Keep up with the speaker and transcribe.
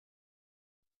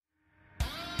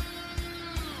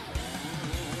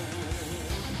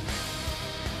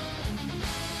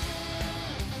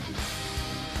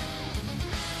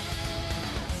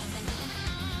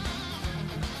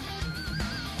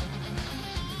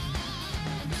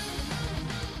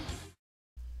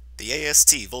The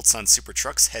AST Voltson Super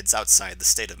Trucks heads outside the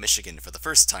state of Michigan for the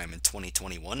first time in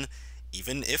 2021,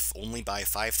 even if only by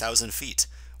 5,000 feet.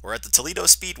 We're at the Toledo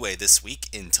Speedway this week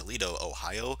in Toledo,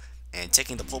 Ohio, and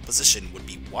taking the pole position would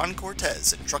be Juan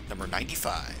Cortez in truck number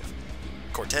 95.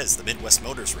 Cortez, the Midwest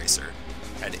Motors racer,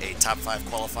 had a top 5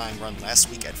 qualifying run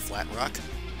last week at Flat Rock,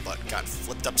 but got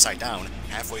flipped upside down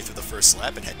halfway through the first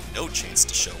lap and had no chance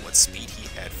to show what speed he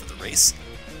had for the race,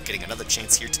 getting another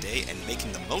chance here today and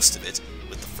making the most of it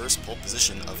with the first pole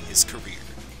position of his career.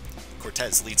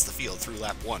 Cortez leads the field through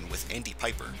lap 1 with Andy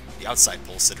Piper, the outside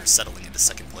pole sitter, settling into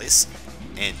second place,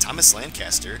 and Thomas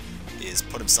Lancaster is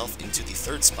put himself into the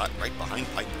third spot right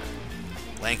behind Piper.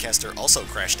 Lancaster also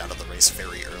crashed out of the race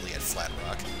very early at Flat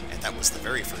Rock, and that was the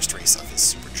very first race of his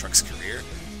Super Trucks career,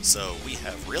 so we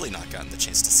have really not gotten the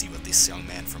chance to see what this young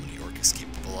man from New York is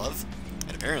capable of,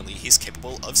 and apparently he's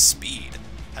capable of speed,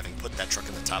 having put that truck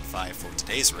in the top 5 for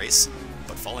today's race,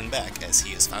 but falling back as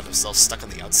he has found himself stuck in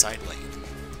the outside lane.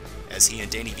 As he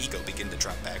and Danny Vigo begin to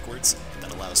drop backwards,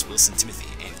 that allows Wilson Timothy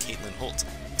and Caitlin Holt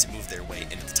to move their way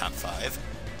into the top 5,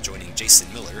 joining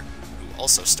Jason Miller, who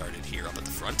also started here up at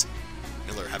the front.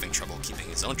 Miller having trouble keeping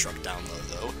his own truck down low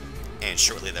though, and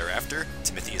shortly thereafter,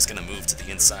 Timothy is going to move to the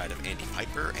inside of Andy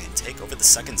Piper and take over the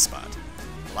second spot.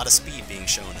 A lot of speed being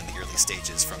shown in the early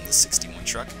stages from the 61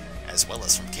 truck, as well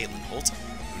as from Caitlin Holt,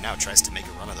 who now tries to make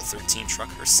a run of the 13 truck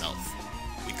herself.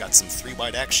 We've got some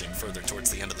 3-wide action further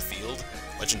towards the end of the field.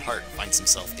 Legend Hart finds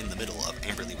himself in the middle of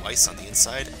Amberly Weiss on the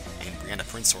inside, and Brianna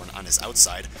Princehorn on his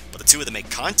outside, but the two of them make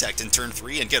contact in turn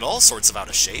 3 and get all sorts of out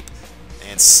of shape,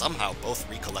 and somehow both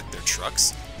recollect their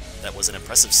trucks. That was an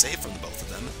impressive save from the both of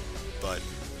them, but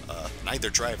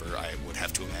neither driver, I would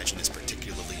have to imagine, is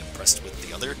particularly impressed with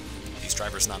the other. These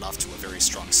drivers not off to a very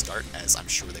strong start, as I'm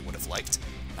sure they would have liked.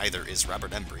 Neither is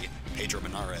Robert Embry, Pedro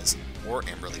Menarez, or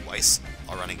Amberly Weiss,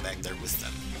 all running back there with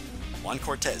them. Juan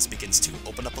Cortez begins to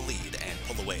open up a lead and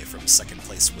pull away from second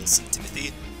place Wilson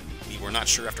Timothy. We were not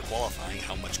sure after qualifying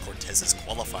how much Cortez's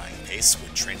qualifying pace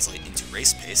would translate into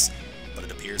race pace, but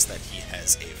it appears that he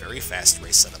has a very fast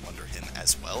race setup under him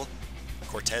as well.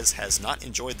 Cortez has not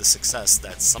enjoyed the success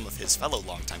that some of his fellow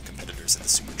longtime competitors in the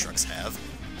Super Trucks have,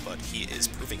 but he is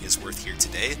proving his worth here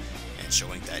today and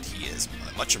showing that he is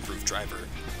a much improved driver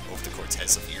over the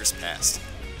Cortez of years past.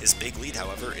 His big lead,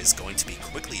 however, is going to be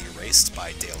quickly erased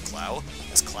by Dale Clow,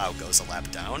 as Clow goes a lap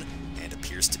down and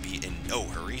appears to be in no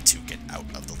hurry to get out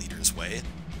of the leader's way.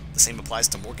 The same applies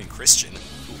to Morgan Christian,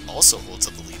 who also holds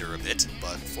up the leader a bit,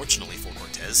 but fortunately for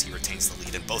Cortez, he retains the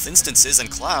lead in both instances, and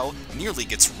Clow nearly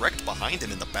gets wrecked behind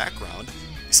him in the background.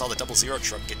 We saw the 00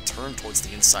 truck get turned towards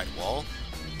the inside wall.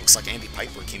 Looks like Andy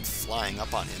Piper came flying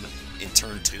up on him in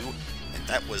turn 2, and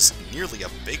that was nearly a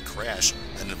big crash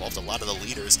that involved a lot of the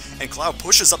leaders, and Clow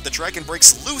pushes up the track and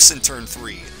breaks loose in turn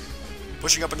 3,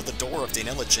 pushing up into the door of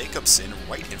Daniela Jacobson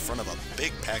right in front of a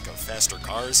big pack of faster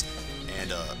cars,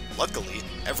 and luckily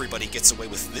everybody gets away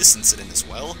with this incident as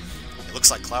well. It looks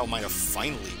like Clow might have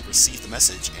finally received the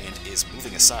message and is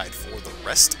moving aside for the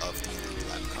rest of the lead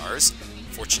lap cars.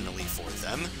 Fortunately for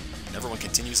them, everyone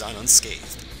continues on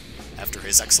unscathed. After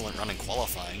his excellent run in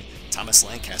qualifying, Thomas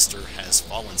Lancaster has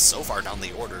fallen so far down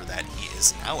the order that he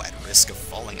is now at risk of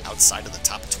falling outside of the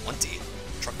top 20.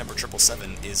 Truck number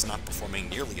 777 is not performing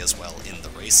nearly as well in the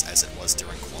race as it was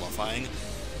during qualifying,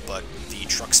 but the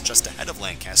trucks just ahead of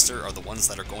Lancaster are the ones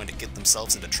that are going to get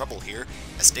themselves into trouble here,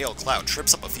 as Dale Clow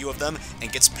trips up a few of them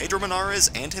and gets Pedro Menarez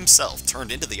and himself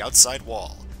turned into the outside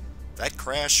wall. That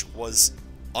crash was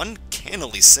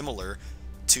uncannily similar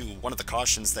to one of the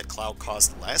cautions that Clow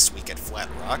caused last week at Flat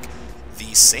Rock.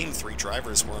 The same 3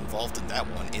 drivers were involved in that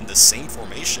one in the same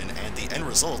formation, and the end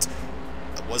result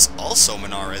was also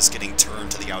Menarez getting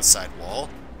turned to the outside wall.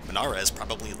 Menarez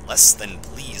probably less than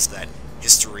pleased that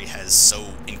history has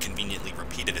so inconveniently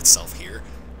repeated itself here,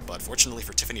 but fortunately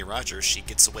for Tiffany Rogers, she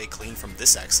gets away clean from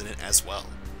this accident as well.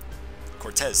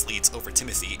 Cortez leads over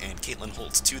Timothy and Caitlin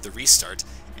Holt to the restart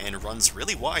and runs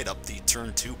really wide up the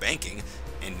turn 2 banking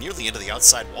and nearly into the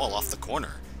outside wall off the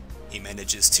corner. He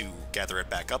manages to gather it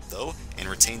back up though and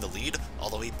retain the lead,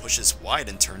 although he pushes wide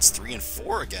in turns 3 and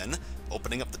 4 again,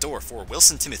 opening up the door for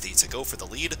Wilson Timothy to go for the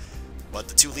lead, but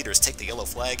the 2 leaders take the yellow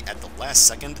flag at the last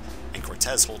second, and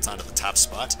Cortez holds on to the top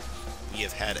spot. We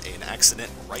have had an accident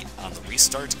right on the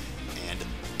restart, and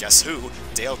guess who?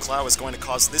 Dale Clow is going to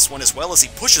cause this one as well as he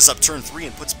pushes up turn 3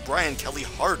 and puts Brian Kelly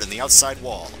hard in the outside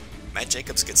wall. Matt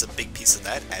Jacobs gets a big piece of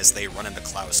that as they run into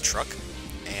Clow's truck,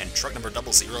 and truck number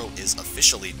 00 is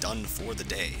officially done for the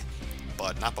day,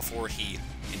 but not before he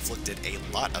inflicted a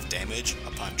lot of damage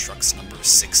upon trucks number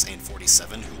 6 and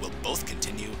 47, who will both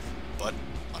continue, but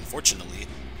unfortunately,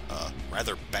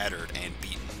 rather battered and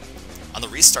beaten. On the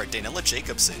restart, Daniela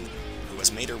Jacobson, who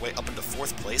has made her way up into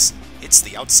 4th place, hits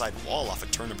the outside wall off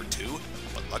of turn number 2,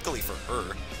 but luckily for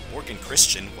her, Morgan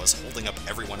Christian was holding up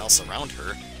everyone else around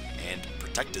her and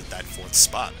protected that 4th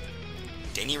spot.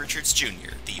 Danny Richards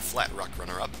Jr., the Flat Rock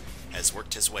runner-up, has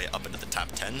worked his way up into the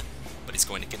top 10, but he's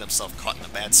going to get himself caught in a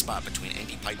bad spot between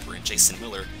Andy Piper and Jason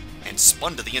Miller, and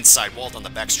spun to the inside wall down the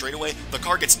back straightaway. The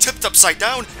car gets tipped upside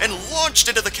down and launched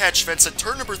into the catch fence at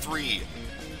turn number 3.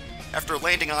 After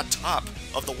landing on top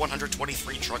of the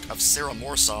 123 truck of Sarah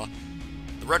Morsaw,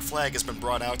 the red flag has been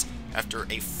brought out after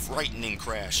a frightening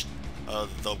crash.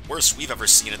 The worst we've ever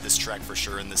seen at this track for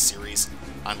sure in this series.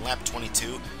 On lap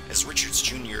 22, as Richards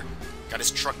Jr. got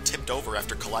his truck tipped over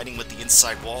after colliding with the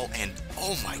inside wall, and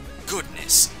oh my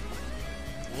goodness,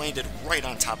 landed right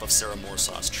on top of Sarah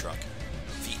Morsaw's truck.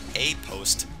 The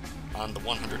A-post on the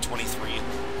 123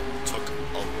 took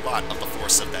a lot of the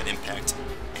force of that impact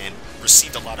and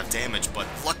received a lot of damage, but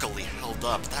luckily held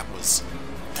up. That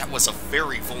was a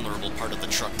very vulnerable part of the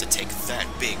truck to take that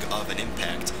big of an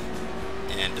impact,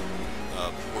 and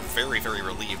we're very, very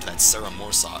relieved that Sarah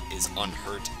Morsaw is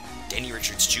unhurt. Danny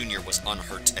Richards Jr. was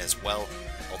unhurt as well,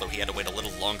 although he had to wait a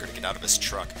little longer to get out of his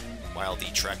truck, while the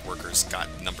track workers got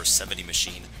number 70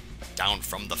 machine down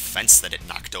from the fence that it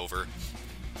knocked over.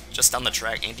 Just down the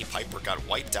track, Andy Piper got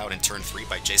wiped out in turn 3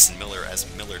 by Jason Miller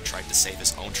as Miller tried to save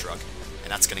his own truck,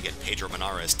 and that's going to get Pedro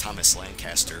Menares, Thomas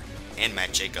Lancaster, and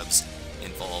Matt Jacobs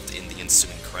involved in the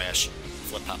ensuing crash.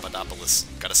 Flip Papadopoulos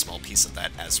got a small piece of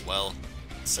that as well.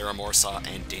 Sarah Morsaw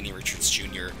and Danny Richards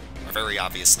Jr. are very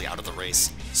obviously out of the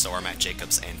race, so are Matt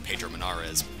Jacobs and Pedro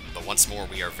Menares, but once more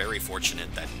we are very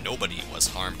fortunate that nobody was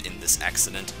harmed in this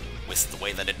accident. With the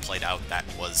way that it played out, that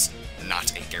was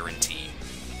not a guarantee.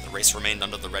 The race remained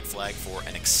under the red flag for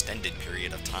an extended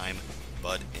period of time,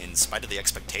 but in spite of the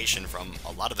expectation from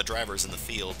a lot of the drivers in the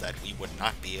field that we would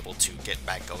not be able to get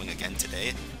back going again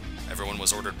today, everyone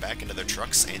was ordered back into their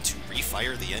trucks and to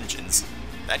refire the engines.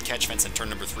 That catch fence in turn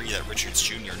number 3 that Richards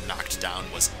Jr. knocked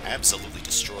down was absolutely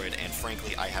destroyed, and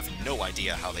frankly, I have no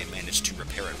idea how they managed to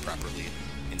repair it properly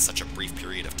in such a brief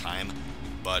period of time.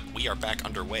 But we are back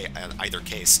underway at either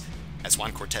case, as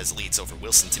Juan Cortez leads over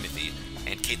Wilson Timothy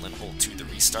and Caitlin Holt to the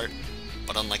restart.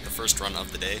 But unlike the first run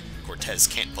of the day, Cortez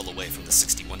can't pull away from the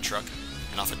 61 truck,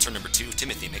 and off at turn number 2,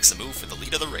 Timothy makes a move for the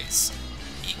lead of the race.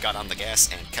 He got on the gas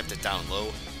and kept it down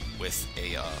low with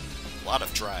a lot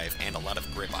of drive and a lot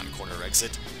of grip on corner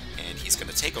exit, and he's going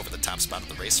to take over the top spot of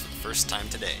the race for the first time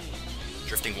today.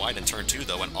 Drifting wide in turn 2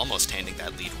 though, and almost handing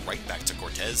that lead right back to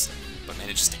Cortez, but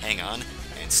manages to hang on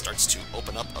and starts to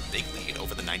open up a big lead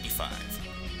over the 95.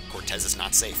 Cortez is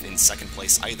not safe in second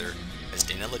place either, as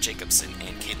Daniela Jacobson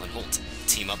and Caitlin Holt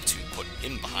team up to put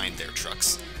him behind their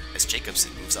trucks, as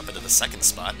Jacobson moves up into the second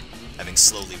spot, having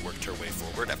slowly worked her way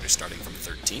forward after starting from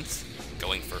 13th,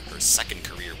 going for her second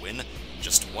career win,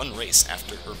 just one race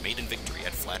after her maiden victory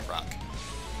at Flat Rock.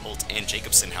 Holt and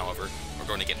Jacobson, however, are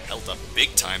going to get held up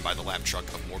big time by the lap truck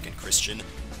of Morgan Christian,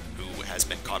 who has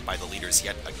been caught by the leaders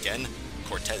yet again.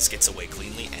 Cortez gets away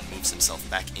cleanly and moves himself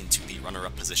back into the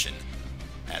runner-up position,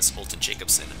 as Holt and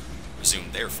Jacobson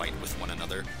resume their fight with one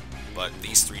another. But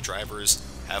these three drivers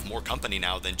have more company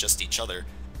now than just each other,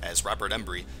 as Robert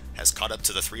Embry has caught up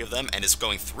to the three of them and is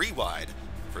going 3 wide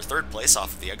for third place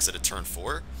off of the exit of turn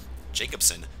 4.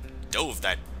 Jacobson dove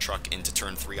that truck into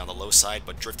turn 3 on the low side,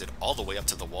 but drifted all the way up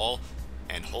to the wall,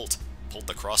 and Holt pulled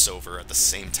the crossover at the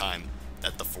same time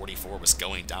that the 44 was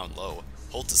going down low.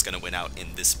 Holt is going to win out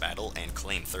in this battle and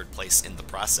claim third place in the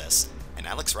process, and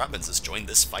Alex Robbins has joined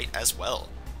this fight as well.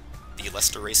 The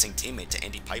Leicester Racing teammate to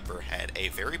Andy Piper had a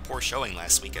very poor showing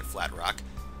last week at Flat Rock,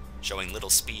 showing little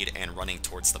speed and running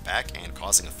towards the back and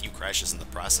causing a few crashes in the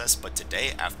process, but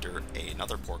today, after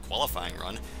another poor qualifying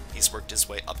run, he's worked his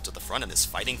way up to the front and is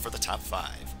fighting for the top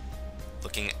 5.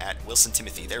 Looking at Wilson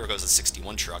Timothy, there goes the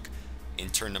 61 truck in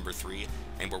turn number 3,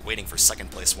 and we're waiting for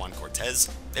second place Juan Cortez.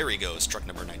 There he goes, truck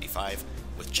number 95,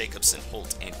 with Jacobson,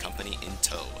 Holt, and company in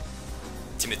tow.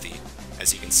 Timothy,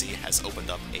 as you can see, has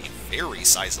opened up a very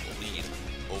sizable lead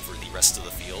over the rest of the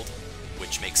field,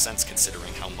 which makes sense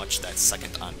considering how much that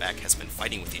second on back has been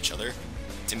fighting with each other.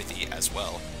 Timothy, as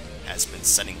well, has been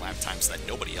setting lap times that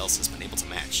nobody else has been able to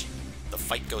match. The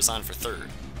fight goes on for third,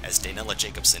 as Daniela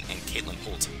Jacobson and Caitlin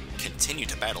Holt continue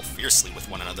to battle fiercely with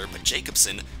one another, but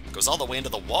Jacobson goes all the way into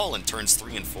the wall in turns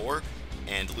 3 and 4,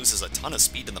 and loses a ton of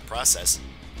speed in the process,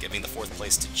 giving the 4th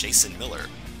place to Jason Miller,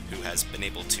 who has been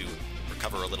able to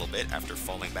recover a little bit after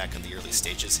falling back in the early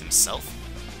stages himself.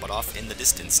 But off in the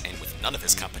distance, and with none of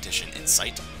his competition in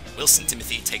sight, Wilson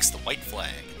Timothy takes the white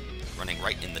flag, running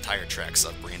right in the tire tracks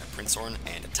of Brianna Prinzhorn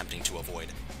and attempting to avoid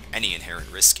any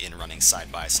inherent risk in running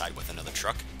side by side with another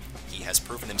truck. He has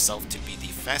proven himself to be the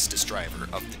fastest driver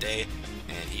of the day,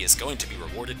 and he is going to be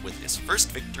rewarded with his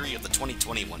first victory of the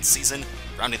 2021 season.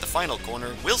 Rounding the final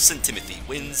corner, Wilson Timothy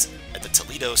wins at the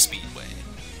Toledo Speedway.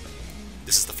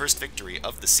 This is the first victory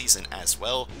of the season as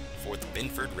well for the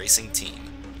Binford Racing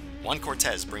team. Juan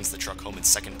Cortez brings the truck home in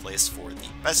second place for the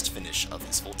best finish of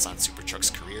his Voltson Super Trucks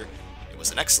career. It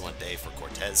was an excellent day for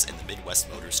Cortez in the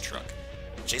Midwest Motors truck.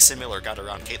 Jason Miller got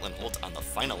around Caitlin Holt on the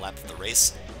final lap of the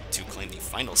race to claim the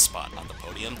final spot on the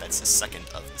podium. That's his second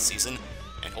of the season,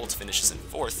 and Holt finishes in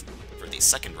fourth for the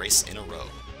second race in a row.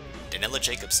 Danella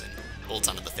Jacobson holds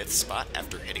onto the fifth spot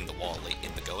after hitting the wall late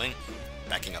in the going,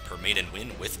 backing up her maiden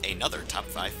win with another top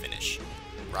 5 finish.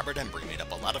 Robert Embry made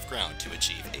up a lot of ground to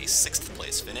achieve a 6th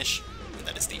place finish, and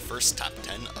that is the first top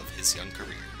 10 of his young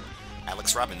career.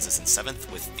 Alex Robbins is in 7th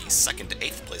with the 2nd to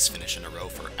 8th place finish in a row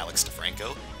for Alex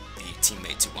DeFranco, the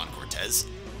teammate to Juan Cortez.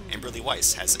 Amberly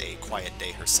Weiss has a quiet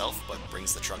day herself, but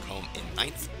brings the truck home in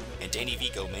 9th, and Danny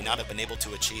Vigo may not have been able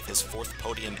to achieve his 4th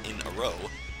podium in a row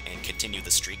and continue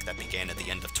the streak that began at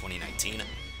the end of 2019,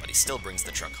 but he still brings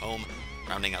the truck home,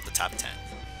 rounding out the top 10.